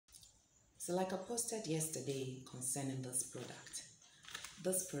So like I posted yesterday concerning this product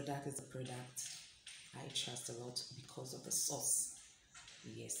is a product I trust a lot because of the source.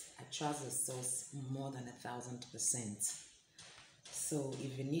 Yes, I trust the source more than 1,000%. So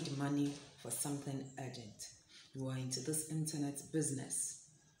if you need money for something urgent, you are into this internet business,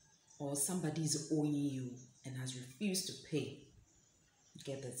 or somebody is owing you and has refused to pay,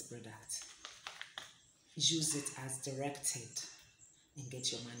 get this product. Use it as directed and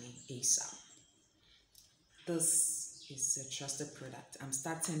get your money ASAP. This is a trusted product. I'm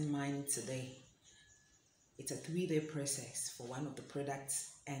starting mine today. It's a 3-day process for one of the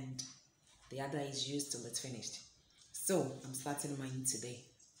products, and the other is used till it's finished. So I'm starting mine today.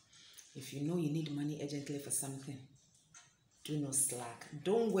 If you know you need money urgently for something, do not slack.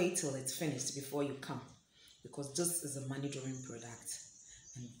 Don't wait till it's finished before you come, because this is a money drawing product,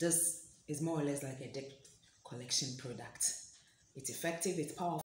 and this is more or less like a debt collection product. It's effective, it's powerful.